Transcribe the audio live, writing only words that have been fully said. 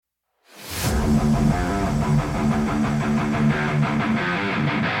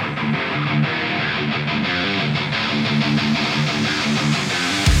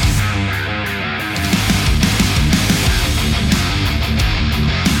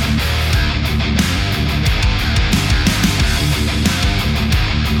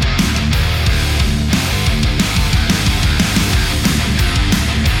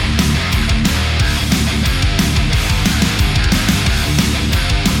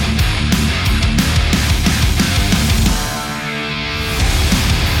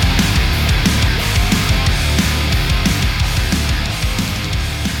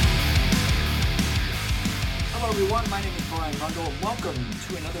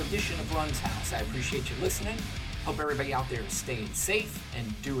edition of Run's House. I appreciate you listening. Hope everybody out there is staying safe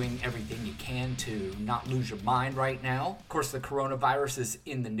and doing everything you can to not lose your mind right now. Of course, the coronavirus is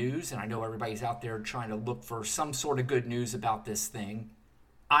in the news, and I know everybody's out there trying to look for some sort of good news about this thing.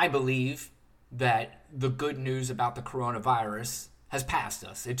 I believe that the good news about the coronavirus has passed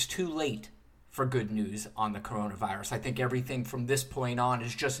us. It's too late for good news on the coronavirus. I think everything from this point on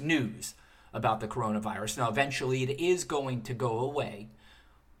is just news about the coronavirus. Now, eventually it is going to go away,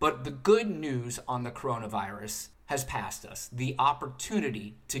 but the good news on the coronavirus has passed us. The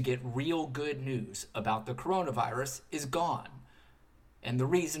opportunity to get real good news about the coronavirus is gone. And the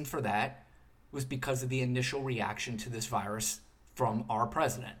reason for that was because of the initial reaction to this virus from our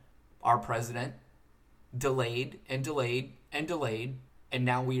president. Our president delayed and delayed and delayed, and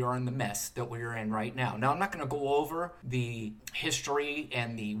now we are in the mess that we're in right now. Now, I'm not going to go over the history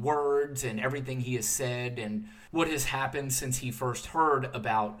and the words and everything he has said and what has happened since he first heard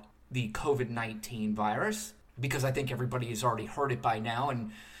about the COVID-19 virus, because I think everybody has already heard it by now,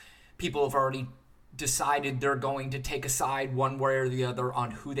 and people have already decided they're going to take a side one way or the other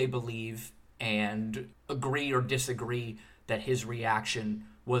on who they believe and agree or disagree that his reaction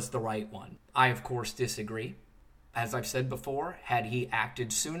was the right one. I, of course, disagree. As I've said before, had he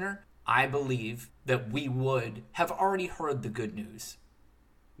acted sooner, I believe that we would have already heard the good news.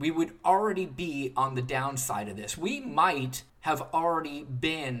 We would already be on the downside of this. We might have already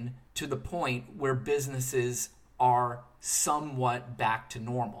been to the point where businesses are somewhat back to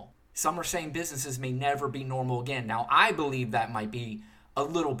normal. Some are saying businesses may never be normal again. Now, I believe that might be a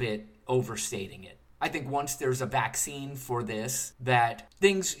little bit overstating it. I think once there's a vaccine for this, that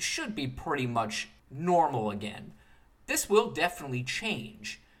things should be pretty much normal again. This will definitely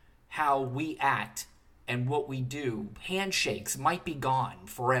change how we act and what we do. Handshakes might be gone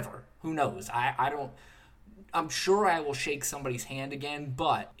forever. Who knows? I'm sure I will shake somebody's hand again,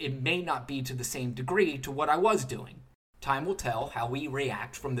 but it may not be to the same degree to what I was doing. Time will tell how we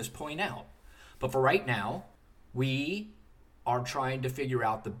react from this point out. But for right now, we are trying to figure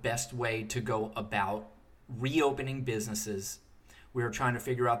out the best way to go about reopening businesses. We are trying to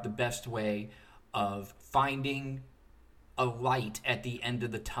figure out the best way of finding a light at the end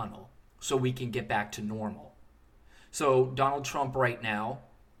of the tunnel so we can get back to normal. So Donald Trump right now,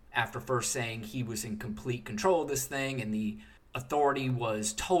 after first saying he was in complete control of this thing and the authority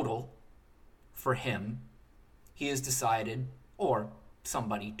was total for him, he has decided, or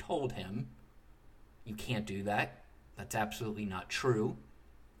somebody told him, you can't do that. That's absolutely not true.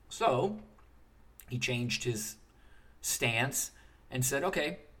 So he changed his stance and said,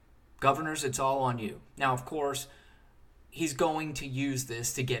 okay, governors, it's all on you. Now, of course, he's going to use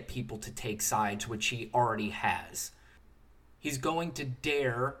this to get people to take sides, which he already has. He's going to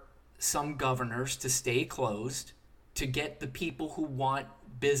dare some governors to stay closed, to get the people who want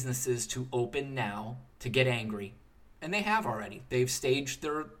businesses to open now to get angry. And they have already. They've staged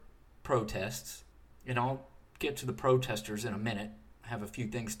their protests. And I'll get to the protesters in a minute. I have a few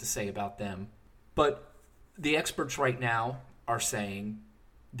things to say about them. But the experts right now are saying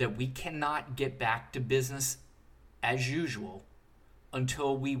that we cannot get back to business as usual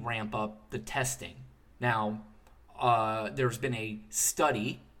until we ramp up the testing. Now, there's been a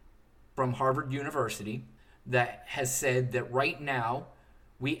study from Harvard University that has said that right now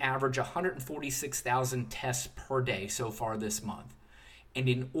we average 146,000 tests per day so far this month. And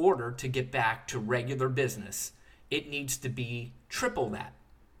in order to get back to regular business, it needs to be triple that.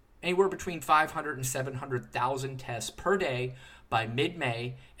 Anywhere between 500 and 700,000 tests per day by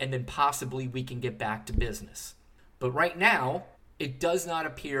mid-May, and then possibly we can get back to business. But right now, it does not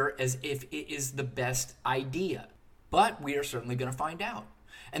appear as if it is the best idea. But we are certainly going to find out.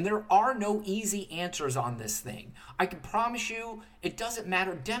 And there are no easy answers on this thing. I can promise you, it doesn't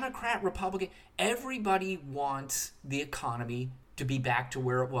matter, Democrat, Republican, everybody wants the economy to be back to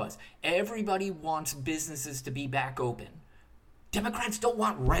where it was. Everybody wants businesses to be back open. Democrats don't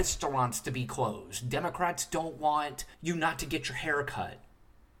want restaurants to be closed. Democrats don't want you not to get your hair cut.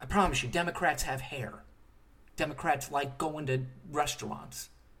 I promise you, Democrats have hair. Democrats like going to restaurants,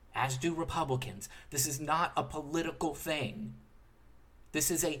 as do Republicans. This is not a political thing. This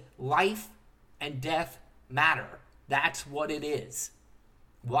is a life and death matter. That's what it is.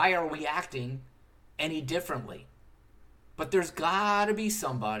 Why are we acting any differently? But there's got to be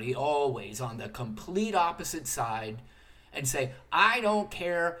somebody always on the complete opposite side and say, I don't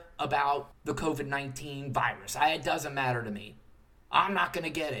care about the COVID-19 virus. It doesn't matter to me. I'm not going to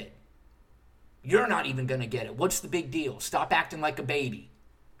get it. You're not even going to get it. What's the big deal? Stop acting like a baby.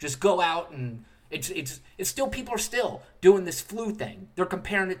 Just go out and it's still, people are still doing this flu thing. They're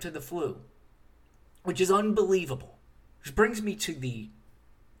comparing it to the flu, which is unbelievable. Which brings me to the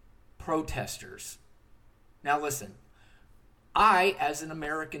protesters. Now listen, I, as an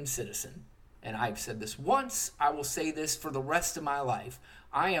American citizen, and I've said this once, I will say this for the rest of my life,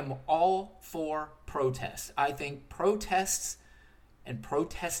 I am all for protests. I think protests and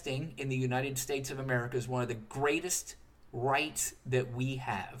protesting in the United States of America is one of the greatest rights that we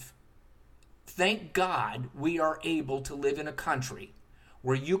have. Thank God we are able to live in a country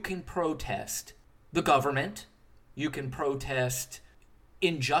where you can protest the government, you can protest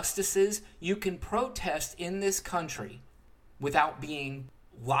injustices, you can protest in this country without being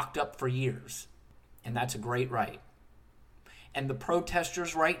locked up for years. And that's a great right. And the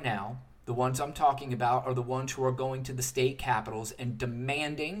protesters right now, the ones I'm talking about, are the ones who are going to the state capitals and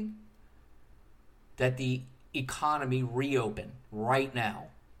demanding that the economy reopen right now.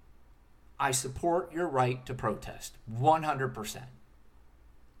 I support your right to protest, 100%.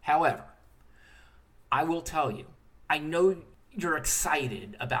 However, I will tell you, I know you're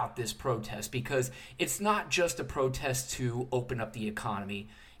excited about this protest because it's not just a protest to open up the economy.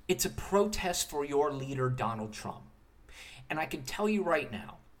 It's a protest for your leader, Donald Trump. And I can tell you right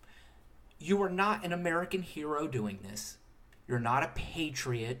now, you are not an American hero doing this. You're not a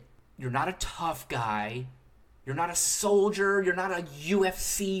patriot. You're not a tough guy. You're not a soldier. You're not a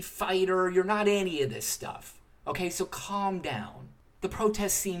UFC fighter. You're not any of this stuff. Okay, so calm down. The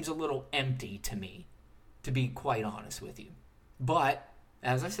protest seems a little empty to me, to be quite honest with you. But,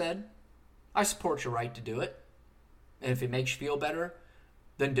 as I said, I support your right to do it. And if it makes you feel better,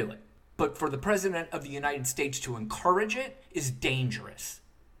 then do it. But for the President of the United States to encourage it is dangerous.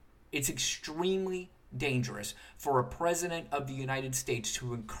 It's extremely dangerous for a President of the United States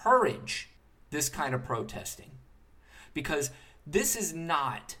to encourage this kind of protesting. Because this is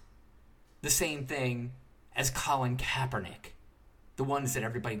not the same thing as Colin Kaepernick. The ones that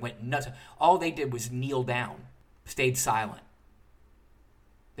everybody went nuts. All they did was kneel down, stayed silent.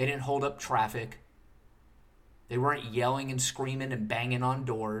 They didn't hold up traffic. They weren't yelling and screaming and banging on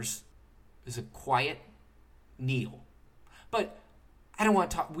doors. It was a quiet kneel. But I don't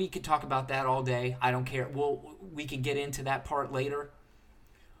want to talk. We could talk about that all day. I don't care. We can get into that part later.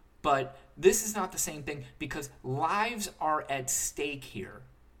 But this is not the same thing because lives are at stake here.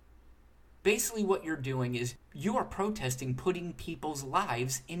 Basically what you're doing is you are protesting putting people's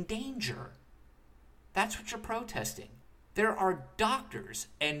lives in danger. That's what you're protesting. There are doctors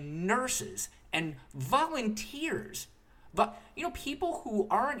and nurses and volunteers, but people who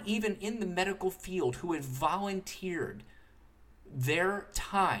aren't even in the medical field who have volunteered their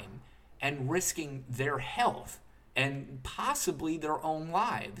time and risking their health and possibly their own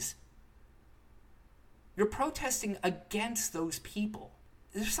lives. You're protesting against those people.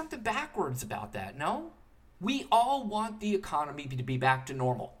 There's something backwards about that, no? We all want the economy to be back to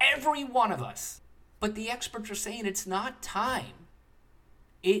normal. Every one of us. But the experts are saying it's not time.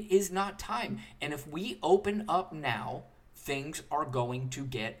 It is not time. And if we open up now, things are going to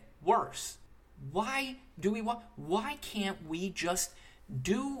get worse. Why can't we just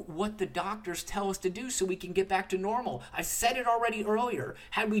do what the doctors tell us to do so we can get back to normal? I said it already earlier.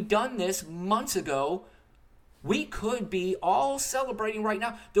 Had we done this months ago, we could be all celebrating right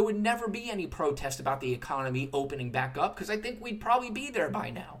now. There would never be any protest about the economy opening back up because I think we'd probably be there by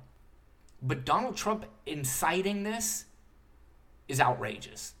now. But Donald Trump inciting this is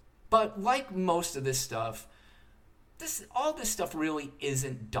outrageous. But like most of this stuff, all this stuff really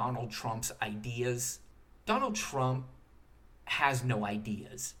isn't Donald Trump's ideas. Donald Trump has no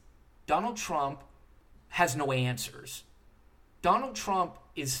ideas. Donald Trump has no answers. Donald Trump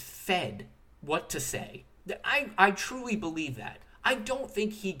is fed what to say. I truly believe that. I don't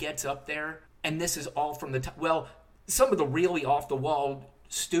think he gets up there and this is all from the top. Well, some of the really off-the-wall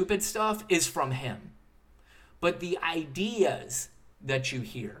stupid stuff is from him. But the ideas that you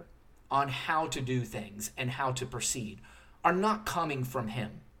hear on how to do things and how to proceed are not coming from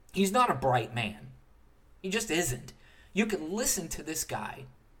him. He's not a bright man. He just isn't. You can listen to this guy.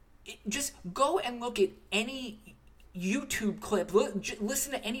 Just go and look at any YouTube clip.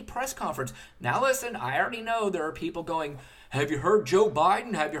 Listen to any press conference. Now listen, I already know there are people going, have you heard Joe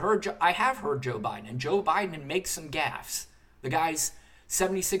Biden? I have heard Joe Biden. And Joe Biden makes some gaffes. The guy's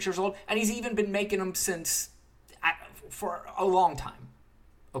 76 years old, and he's even been making them for a long time.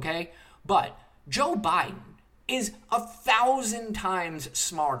 Okay? But Joe Biden is 1,000 times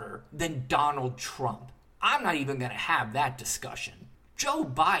smarter than Donald Trump. I'm not even going to have that discussion. Joe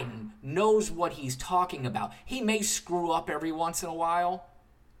Biden knows what he's talking about. He may screw up every once in a while,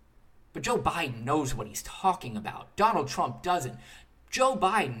 but Joe Biden knows what he's talking about. Donald Trump doesn't. Joe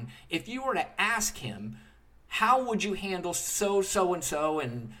Biden, if you were to ask him, how would you handle so-and-so,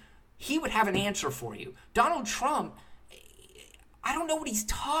 and he would have an answer for you. Donald Trump, I don't know what he's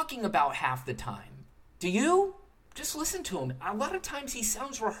talking about half the time. Do you? Just listen to him. A lot of times he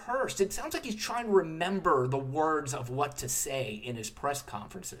sounds rehearsed. It sounds like he's trying to remember the words of what to say in his press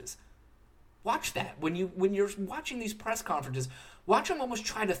conferences. Watch that. When you're watching these press conferences, watch him almost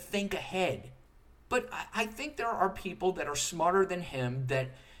try to think ahead. But I think there are people that are smarter than him,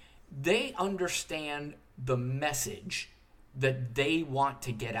 that they understand the message that they want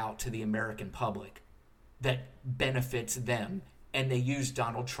to get out to the American public that benefits them, and they use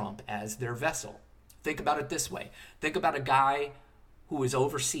Donald Trump as their vessel. Think about it this way. Think about a guy who is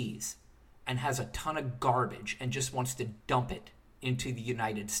overseas and has a ton of garbage and just wants to dump it into the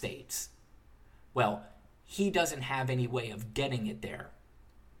United States. Well, he doesn't have any way of getting it there.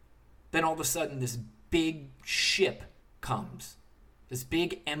 Then all of a sudden this big ship comes, this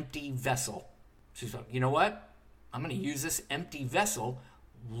big empty vessel. She's like, you know what? I'm going to use this empty vessel,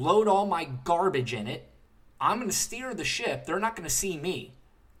 load all my garbage in it. I'm going to steer the ship. They're not going to see me.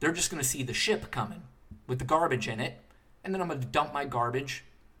 They're just going to see the ship coming with the garbage in it. And then I'm going to dump my garbage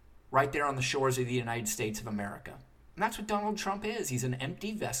right there on the shores of the United States of America. And that's what Donald Trump is. He's an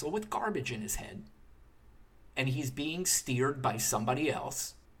empty vessel with garbage in his head. And he's being steered by somebody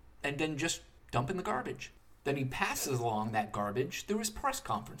else and then just dumping the garbage. Then he passes along that garbage through his press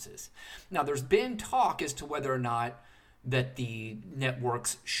conferences. Now, there's been talk as to whether or not that the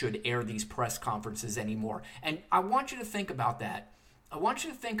networks should air these press conferences anymore. And I want you to think about that. I want you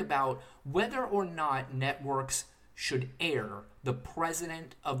to think about whether or not networks should air the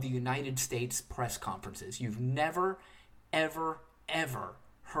President of the United States press conferences. You've never, ever, ever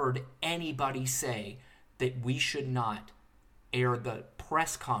heard anybody say that we should not air the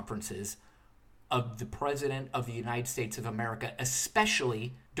press conferences of the President of the United States of America,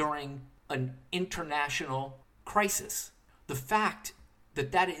 especially during an international crisis. The fact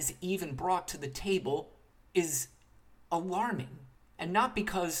that that is even brought to the table is alarming. And not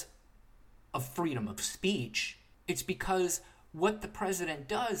because of freedom of speech. It's because what the president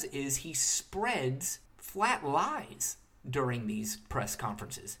does is he spreads flat lies during these press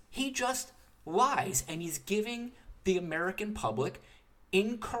conferences. He just lies, and he's giving the American public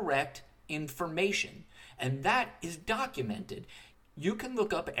incorrect information. And that is documented. You can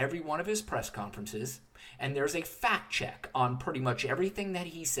look up every one of his press conferences, and there's a fact check on pretty much everything that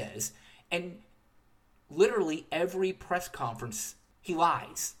he says. And literally every press conference, he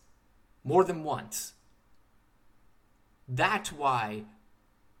lies more than once. That's why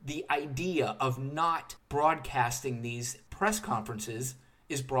the idea of not broadcasting these press conferences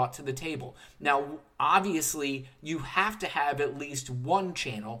is brought to the table. Now, obviously, you have to have at least one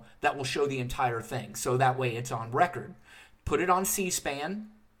channel that will show the entire thing, so that way it's on record. Put it on C-SPAN.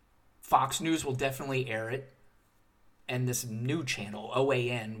 Fox News will definitely air it. And this new channel,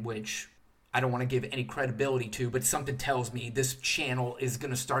 OAN, which I don't want to give any credibility to, but something tells me this channel is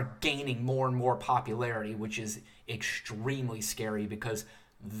going to start gaining more and more popularity, which is extremely scary because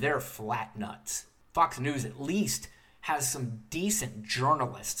they're flat nuts. Fox News at least has some decent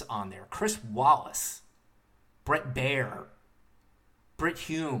journalists on there. Chris Wallace, Bret Baier, Brit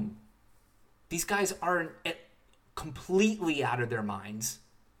Hume. These guys are completely out of their minds.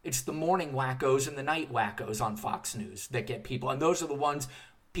 It's the morning wackos and the night wackos on Fox News that get people, and those are the ones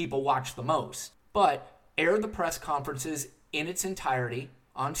people watch the most. But air the press conferences in its entirety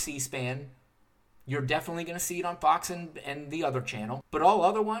on C-SPAN. You're definitely going to see it on Fox and the other channel. But all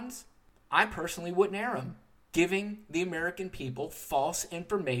other ones, I personally wouldn't air them. Giving the American people false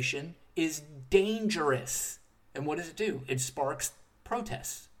information is dangerous. And what does it do? It sparks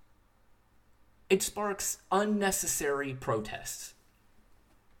protests. It sparks unnecessary protests.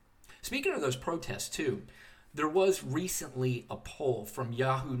 Speaking of those protests, too, there was recently a poll from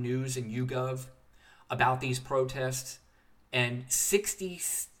Yahoo News and YouGov about these protests, and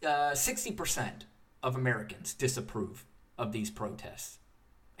 60% of Americans disapprove of these protests,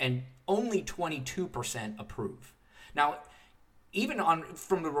 and only 22% approve. Now, even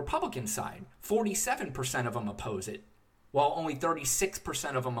from the Republican side, 47% of them oppose it, while only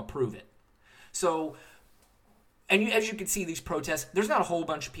 36% of them approve it. So, and as you can see, these protests, there's not a whole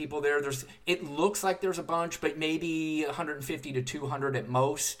bunch of people there. It looks like there's a bunch, but maybe 150 to 200 at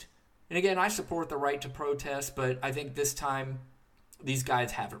most. And again, I support the right to protest, but I think this time these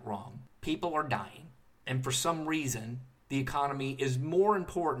guys have it wrong. People are dying. And for some reason, the economy is more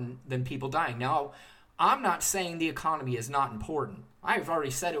important than people dying. Now, I'm not saying the economy is not important. I've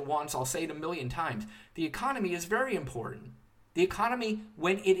already said it once. I'll say it a million times. The economy is very important. The economy,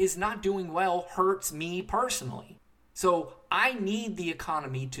 when it is not doing well, hurts me personally. So I need the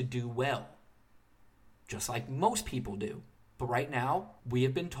economy to do well, just like most people do. But right now, we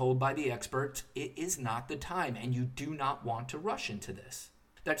have been told by the experts it is not the time, and you do not want to rush into this.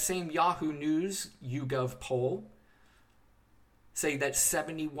 That same Yahoo News YouGov poll say that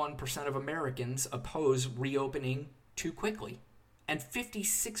 71% of Americans oppose reopening too quickly. And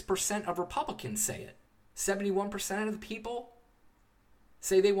 56% of Republicans say it. 71% of the people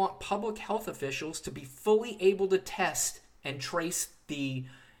say they want public health officials to be fully able to test and trace the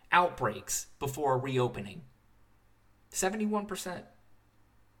outbreaks before reopening. 71%.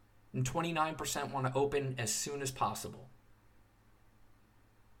 And 29% want to open as soon as possible.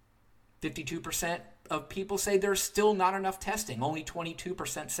 52% of people say there's still not enough testing. Only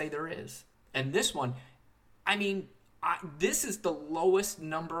 22% say there is. And this one, this is the lowest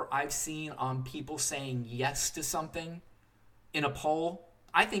number I've seen on people saying yes to something in a poll,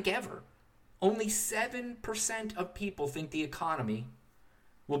 I think, ever. Only 7% of people think the economy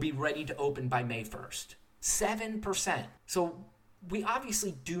will be ready to open by May 1st. 7%. So we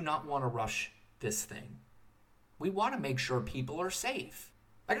obviously do not want to rush this thing. We want to make sure people are safe.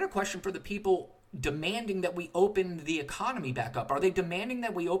 I got a question for the people demanding that we open the economy back up. Are they demanding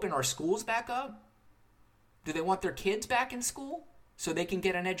that we open our schools back up? Do they want their kids back in school so they can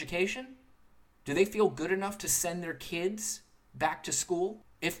get an education? Do they feel good enough to send their kids back to school?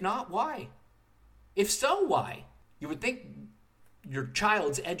 If not, why? If so, why? You would think your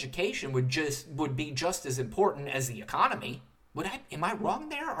child's education would be just as important as the economy. Am I wrong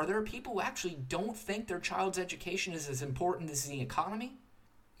there? Are there people who actually don't think their child's education is as important as the economy?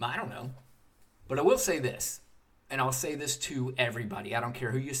 I don't know. But I will say this, and I'll say this to everybody. I don't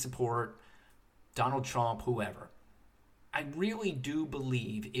care who you support, Donald Trump, whoever. I really do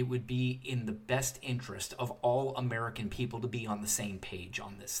believe it would be in the best interest of all American people to be on the same page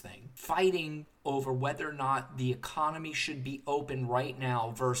on this thing. Fighting over whether or not the economy should be open right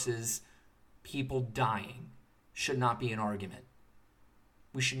now versus people dying should not be an argument.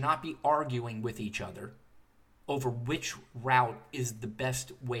 We should not be arguing with each other over which route is the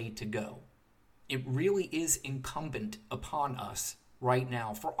best way to go. It really is incumbent upon us right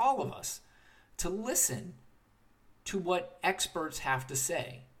now, for all of us, to listen to what experts have to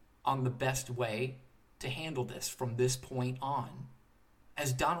say on the best way to handle this from this point on.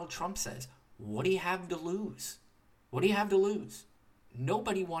 As Donald Trump says, what do you have to lose? What do you have to lose?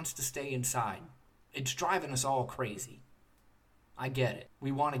 Nobody wants to stay inside. It's driving us all crazy. I get it.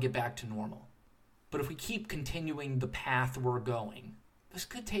 We want to get back to normal. But if we keep continuing the path we're going, this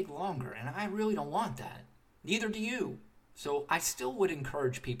could take longer, and I really don't want that. Neither do you. So I still would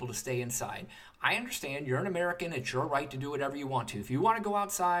encourage people to stay inside. I understand you're an American. It's your right to do whatever you want to. If you want to go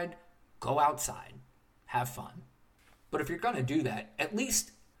outside, go outside. Have fun. But if you're going to do that, at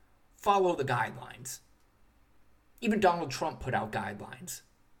least follow the guidelines. Even Donald Trump put out guidelines.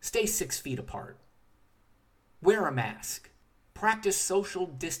 Stay 6 feet apart. Wear a mask. Practice social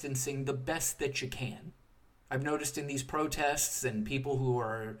distancing the best that you can. I've noticed in these protests and people who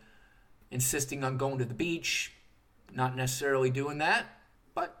are insisting on going to the beach, not necessarily doing that,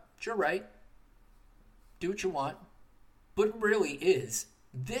 but you're right. Do what you want. But it really is.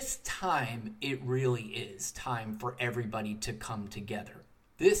 This time, it really is time for everybody to come together.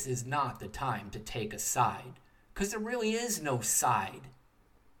 This is not the time to take a side, because there really is no side.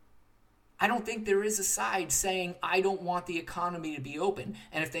 I don't think there is a side saying, I don't want the economy to be open.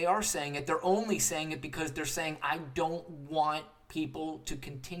 And if they are saying it, they're only saying it because they're saying, I don't want people to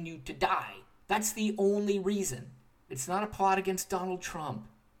continue to die. That's the only reason. It's not a plot against Donald Trump.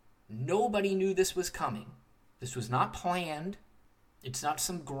 Nobody knew this was coming. This was not planned. It's not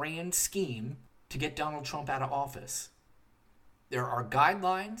some grand scheme to get Donald Trump out of office. There are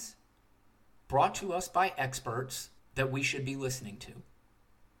guidelines brought to us by experts that we should be listening to.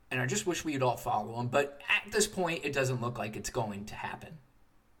 And I just wish we'd all follow them. But at this point, it doesn't look like it's going to happen.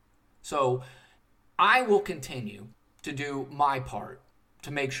 So I will continue to do my part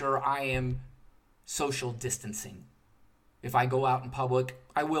to make sure I am social distancing. If I go out in public,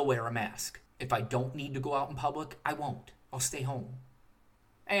 I will wear a mask. If I don't need to go out in public, I won't. I'll stay home.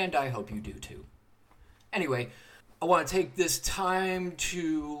 And I hope you do too. Anyway, I want to take this time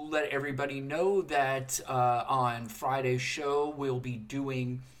to let everybody know that on Friday's show, we'll be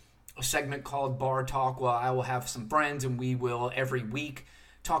doing a segment called Bar Talk. Well, I will have some friends and we will every week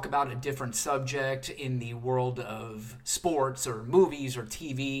talk about a different subject in the world of sports or movies or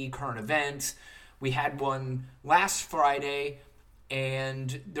TV, current events. We had one last Friday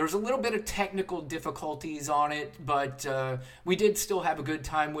and there's a little bit of technical difficulties on it, but we did still have a good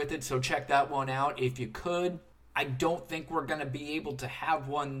time with it, so check that one out if you could. I don't think we're going to be able to have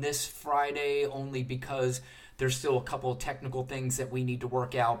one this Friday only because there's still a couple of technical things that we need to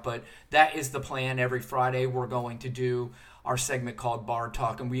work out, but that is the plan. Every Friday we're going to do our segment called Bar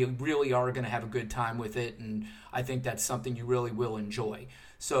Talk, and we really are going to have a good time with it, and I think that's something you really will enjoy.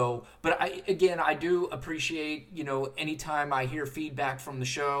 So, but I do appreciate, anytime I hear feedback from the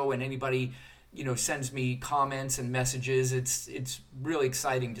show and anybody, sends me comments and messages. It's really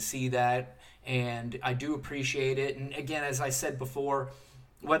exciting to see that, and I do appreciate it. And again, as I said before,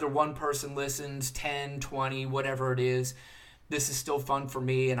 whether one person listens, 10, 20, whatever it is, this is still fun for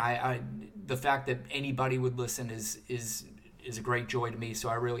me, and I the fact that anybody would listen is a great joy to me, so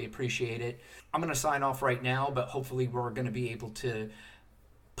I really appreciate it. I'm going to sign off right now, but hopefully we're going to be able to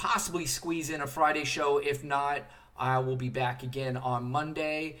possibly squeeze in a Friday show. If not, I will be back again on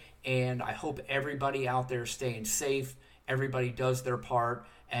Monday, and I hope everybody out there is staying safe, everybody does their part,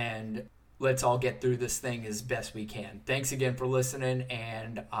 and let's all get through this thing as best we can. Thanks again for listening,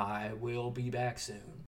 and I will be back soon.